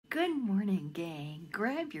Good morning, gang.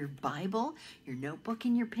 Grab your Bible, your notebook,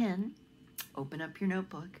 and your pen. Open up your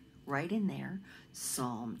notebook. Right in there,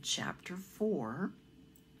 Psalm chapter 4.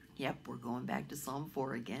 Yep, we're going back to Psalm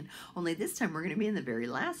 4 again. Only this time we're going to be in the very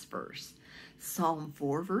last verse. Psalm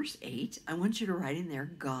 4, verse 8. I want you to write in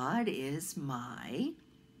there, God is my...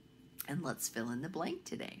 And let's fill in the blank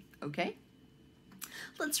today, okay?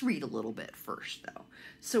 Let's read a little bit first, though.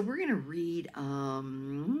 So we're going to read...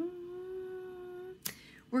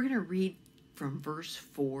 We're going to read from verse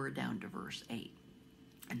 4 down to verse 8,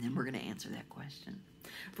 and then we're going to answer that question.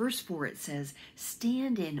 Verse 4, it says,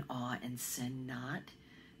 stand in awe and sin not,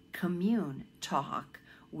 commune, talk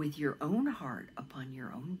with your own heart upon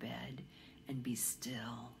your own bed, and be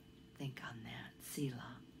still. Think on that.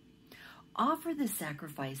 Selah. Offer the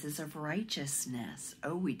sacrifices of righteousness.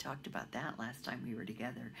 Oh, we talked about that last time we were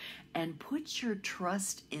together. And put your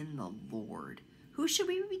trust in the Lord. Who should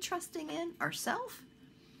we be trusting in? Ourselves?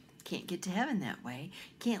 Can't get to heaven that way.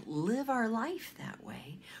 Can't live our life that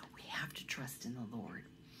way. We have to trust in the Lord.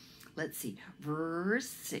 Let's see. Verse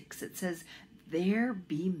 6, it says, there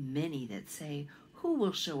be many that say, who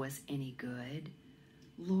will show us any good?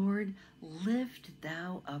 Lord, lift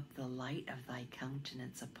thou up the light of thy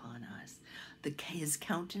countenance upon us. His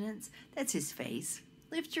countenance, that's his face.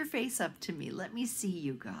 Lift your face up to me. Let me see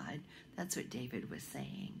you, God. That's what David was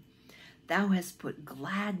saying. Thou hast put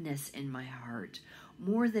gladness in my heart,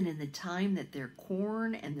 more than in the time that their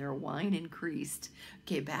corn and their wine increased.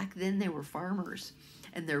 Okay, back then they were farmers,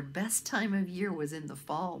 and their best time of year was in the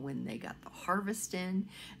fall when they got the harvest in.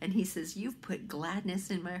 And he says, you've put gladness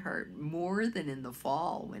in my heart more than in the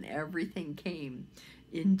fall when everything came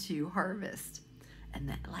into harvest. And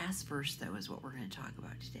that last verse, though, is what we're going to talk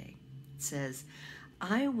about today. It says,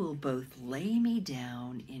 I will both lay me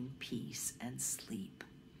down in peace and sleep.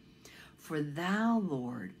 For thou,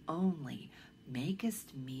 Lord, only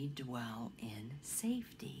makest me dwell in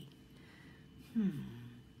safety.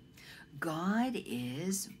 God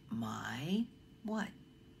is my what?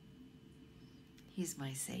 He's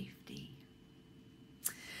my safety.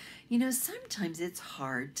 You know, sometimes it's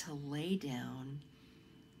hard to lay down,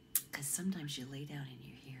 because sometimes you lay down and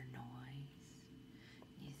you hear noise.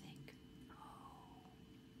 And you think, oh,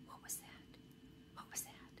 what was that? What was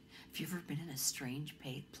that? Have you ever been in a strange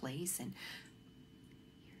place and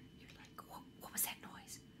you're like, what was that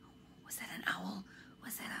noise? Was that an owl?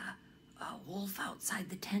 Was that a wolf outside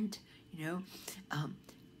the tent? You know,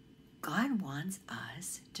 God wants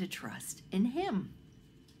us to trust in him.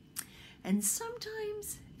 And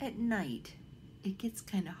sometimes at night, it gets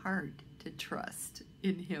kind of hard to trust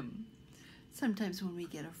in him. Sometimes when we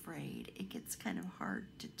get afraid, it gets kind of hard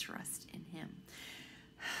to trust in him.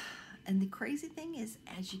 And the crazy thing is,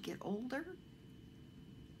 as you get older,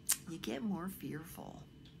 you get more fearful.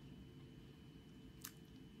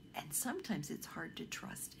 And sometimes it's hard to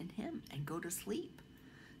trust in him and go to sleep.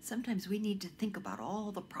 Sometimes we need to think about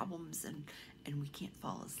all the problems and we can't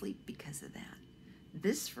fall asleep because of that.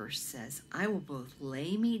 This verse says, I will both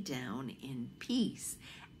lay me down in peace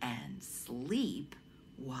and sleep.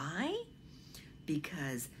 Why?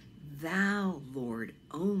 Because thou, Lord,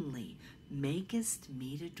 only makest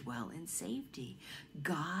me to dwell in safety.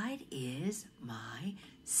 God is my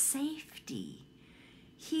safety.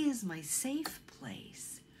 He is my safe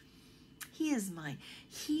place. He's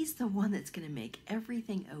the one that's going to make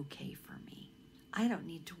everything okay for me. I don't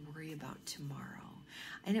need to worry about tomorrow.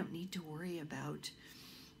 I don't need to worry about,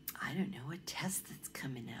 I don't know, a test that's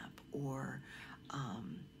coming up, or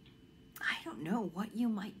I don't know what you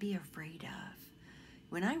might be afraid of.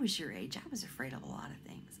 When I was your age, I was afraid of a lot of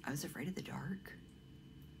things. I was afraid of the dark.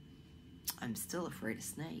 I'm still afraid of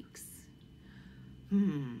snakes.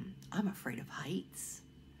 I'm afraid of heights.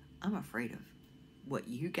 I'm afraid of what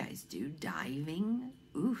you guys do, diving.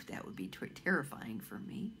 Oof, that would be terrifying for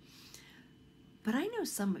me. But I know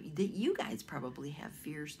that you guys probably have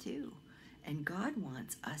fears too. And God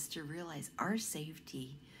wants us to realize our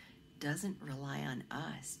safety doesn't rely on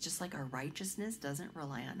us. Just like our righteousness doesn't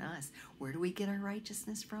rely on us. Where do we get our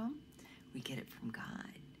righteousness from? We get it from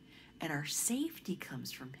God. And our safety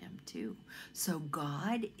comes from him too. So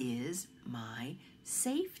God is my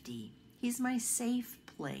safety. He's my safe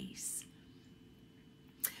place.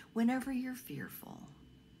 Whenever you're fearful,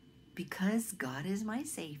 because God is my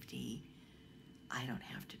safety, I don't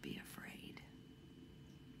have to be afraid.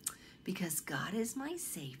 Because God is my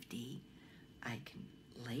safety, I can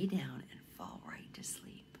lay down and fall right to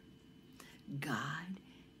sleep. God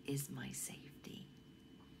is my safety.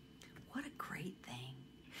 What a great thing.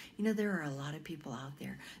 You know, there are a lot of people out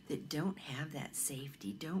there that don't have that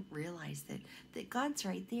safety, don't realize that God's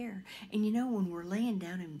right there. And you know, when we're laying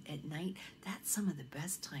down at night, that's some of the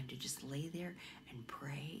best time to just lay there and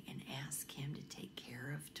pray and ask Him to take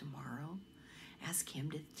care of tomorrow. Ask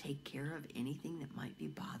Him to take care of anything that might be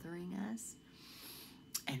bothering us.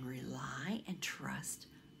 And rely and trust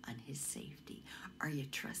on His safety. Are you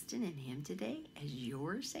trusting in Him today as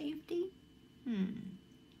your safety?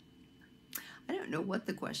 I don't know what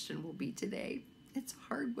the question will be today. It's a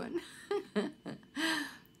hard one.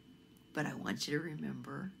 But I want you to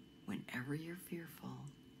remember, whenever you're fearful,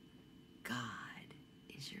 God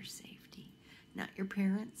is your safety. Not your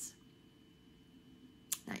parents,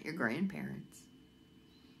 not your grandparents,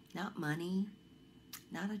 not money,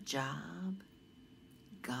 not a job.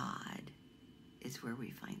 God is where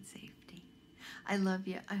we find safety. I love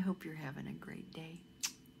you. I hope you're having a great day.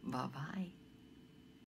 Bye-bye.